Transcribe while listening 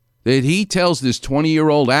that he tells this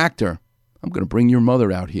 20-year-old actor, I'm going to bring your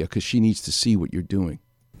mother out here because she needs to see what you're doing.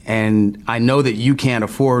 And I know that you can't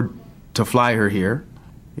afford to fly her here.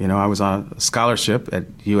 You know, I was on a scholarship at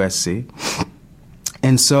USC.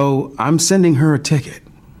 And so I'm sending her a ticket.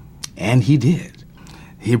 And he did.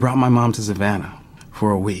 He brought my mom to Savannah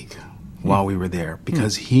for a week while we were there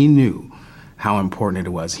because he knew how important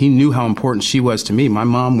it was. He knew how important she was to me. My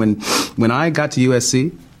mom, when I got to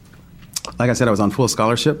USC, like I said, I was on full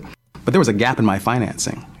scholarship, but there was a gap in my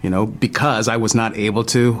financing, you know, because I was not able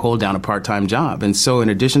to hold down a part-time job. And so in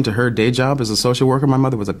addition to her day job as a social worker, my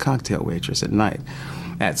mother was a cocktail waitress at night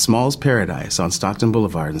at Small's Paradise on Stockton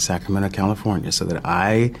Boulevard in Sacramento, California, so that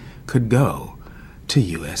I could go to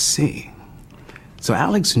USC. So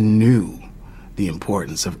Alex knew the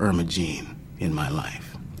importance of Irma Jean in my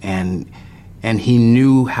life. And he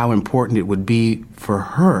knew how important it would be for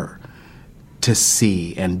her to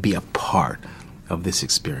see and be a part of this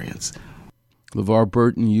experience. LeVar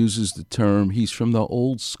Burton uses the term, he's from the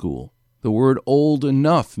old school. The word old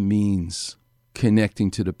enough means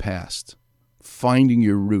connecting to the past, finding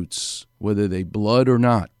your roots, whether they blood or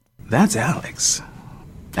not. That's Alex.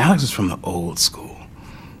 Alex was from the old school,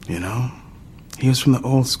 you know? He was from the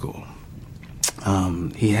old school.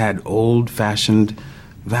 He had old-fashioned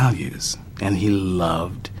values, and he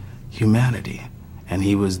loved humanity. And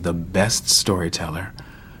he was the best storyteller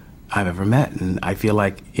I've ever met. And I feel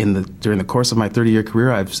like during the course of my 30-year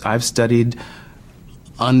career, I've studied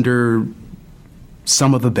under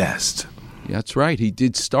some of the best. That's right. He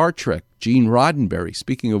did Star Trek. Gene Roddenberry,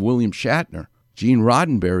 speaking of William Shatner, Gene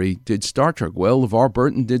Roddenberry did Star Trek. Well, LeVar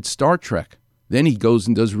Burton did Star Trek. Then he goes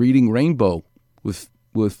and does Reading Rainbow with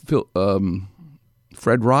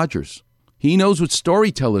Fred Rogers. He knows what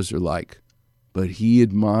storytellers are like. But he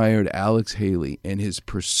admired Alex Haley and his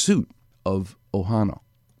pursuit of Ohana.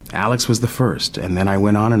 Alex was the first, and then I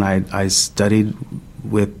went on and I studied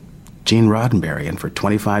with Gene Roddenberry, and for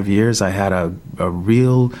 25 years I had a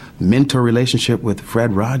real mentor relationship with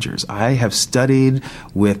Fred Rogers. I have studied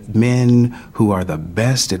with men who are the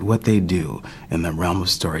best at what they do in the realm of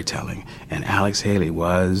storytelling, and Alex Haley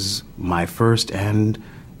was my first and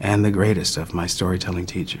the greatest of my storytelling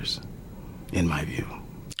teachers, in my view.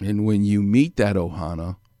 And when you meet that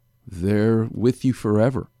Ohana, they're with you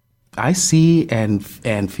forever. I see and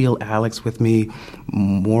feel Alex with me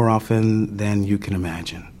more often than you can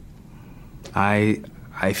imagine. I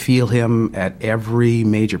feel him at every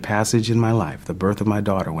major passage in my life, the birth of my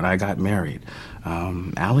daughter, when I got married.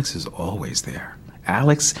 Alex is always there.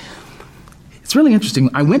 Alex, it's really interesting.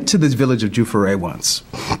 I went to this village of Jufuray once.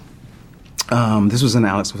 This was when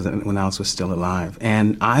Alex was still alive,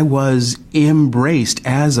 and I was embraced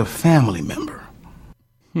as a family member.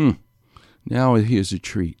 Now here's a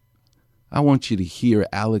treat. I want you to hear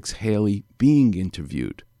Alex Haley being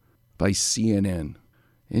interviewed by CNN.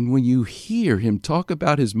 And when you hear him talk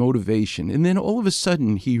about his motivation, and then all of a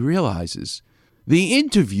sudden he realizes the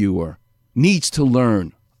interviewer needs to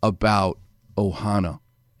learn about Ohana,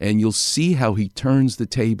 and you'll see how he turns the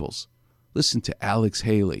tables. Listen to Alex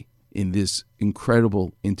Haley in this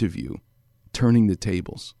incredible interview, turning the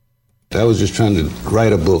tables. I was just trying to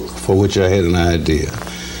write a book for which I had an idea,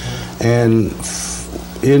 and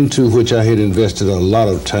into which I had invested a lot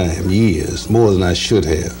of time, years, more than I should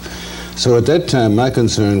have. So at that time, my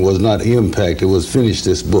concern was not impact, it was finish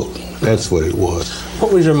this book. That's what it was.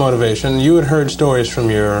 What was your motivation? You had heard stories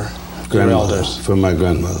from your elders. From my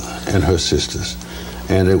grandmother and her sisters.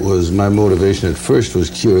 And it was, my motivation at first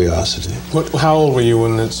was curiosity. How old were you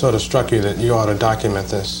when it sort of struck you that you ought to document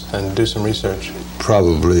this and do some research?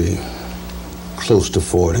 Probably close to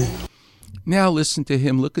 40. Now listen to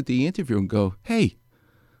him look at the interview and go, hey,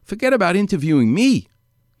 forget about interviewing me.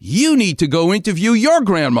 You need to go interview your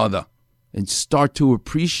grandmother and start to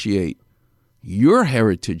appreciate your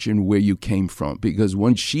heritage and where you came from, because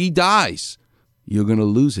when she dies, you're going to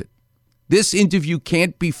lose it. This interview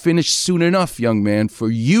can't be finished soon enough, young man, for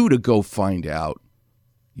you to go find out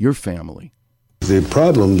your family. The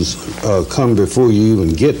problems come before you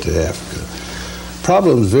even get to Africa.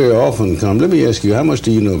 Problems very often come. Let me ask you, how much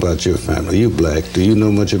do you know about your family? You're black. Do you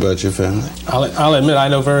know much about your family? I'll admit I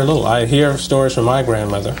know very little. I hear stories from my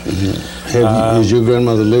grandmother. Mm-hmm. Is your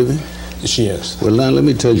grandmother living? She is. Well, now let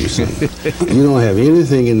me tell you something. You don't have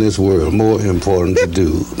anything in this world more important to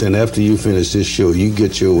do than after you finish this show, you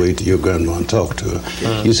get your way to your grandma and talk to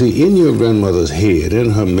her. You see, in your grandmother's head,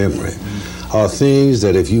 in her memory, are things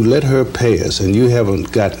that if you let her pass and you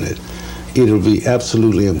haven't gotten it, it'll be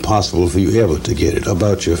absolutely impossible for you ever to get it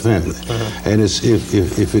about your family. And it's,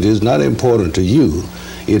 if it is not important to you,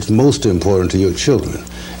 it's most important to your children.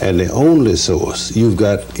 And the only source you've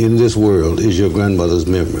got in this world is your grandmother's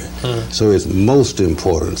memory. So it's most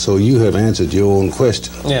important. So you have answered your own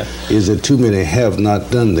question. Yeah. Is that too many have not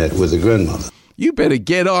done that with the grandmother? You better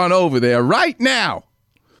get on over there right now.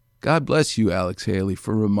 God bless you, Alex Haley,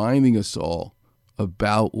 for reminding us all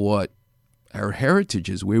about what our heritage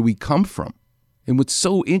is, where we come from. And what's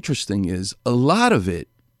so interesting is a lot of it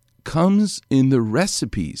comes in the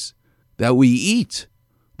recipes that we eat,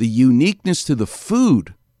 the uniqueness to the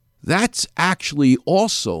food. That's actually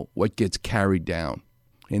also what gets carried down.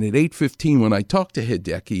 And at 8:15, when I talked to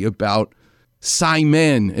Hideki about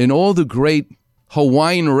Saimen and all the great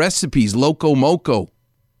Hawaiian recipes, loco moco,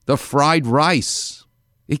 the fried rice,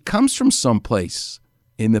 it comes from someplace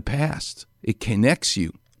in the past. It connects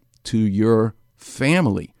you to your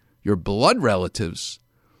family, your blood relatives.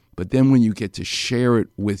 But then when you get to share it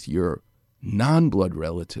with your non-blood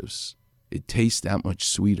relatives, it tastes that much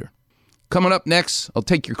sweeter. Coming up next, I'll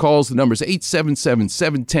take your calls. The number is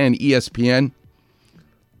 877-710-ESPN.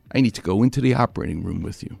 I need to go into the operating room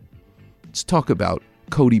with you. Let's talk about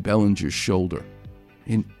Cody Bellinger's shoulder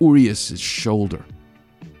and Urias' shoulder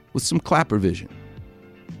with some clapper vision.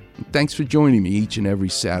 And thanks for joining me each and every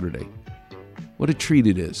Saturday. What a treat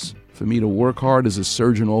it is for me to work hard as a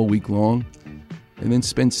surgeon all week long and then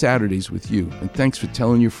spend Saturdays with you. And thanks for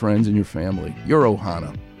telling your friends and your family. You're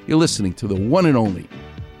Ohana. You're listening to the one and only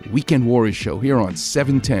Weekend Warriors Show here on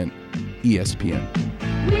 710 ESPN.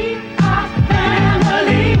 We are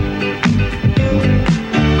family.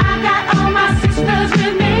 I got all my sisters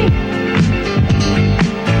with me.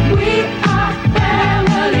 We are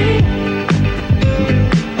family.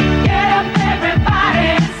 Get up, everybody,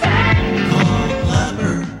 and sing.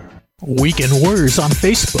 Weekend Warriors on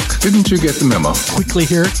Facebook. Didn't you get the memo? Quickly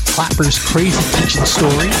hear Clapper's crazy kitchen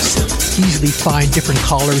stories. Easily find different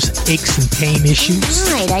callers' aches and pain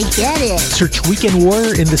issues. Right, I get it. Search Weekend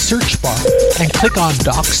Warrior in the search bar and click on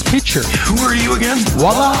Doc's picture. Who are you again?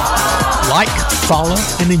 Voila! Like, follow,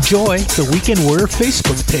 and enjoy the Weekend Warrior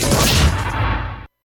Facebook page.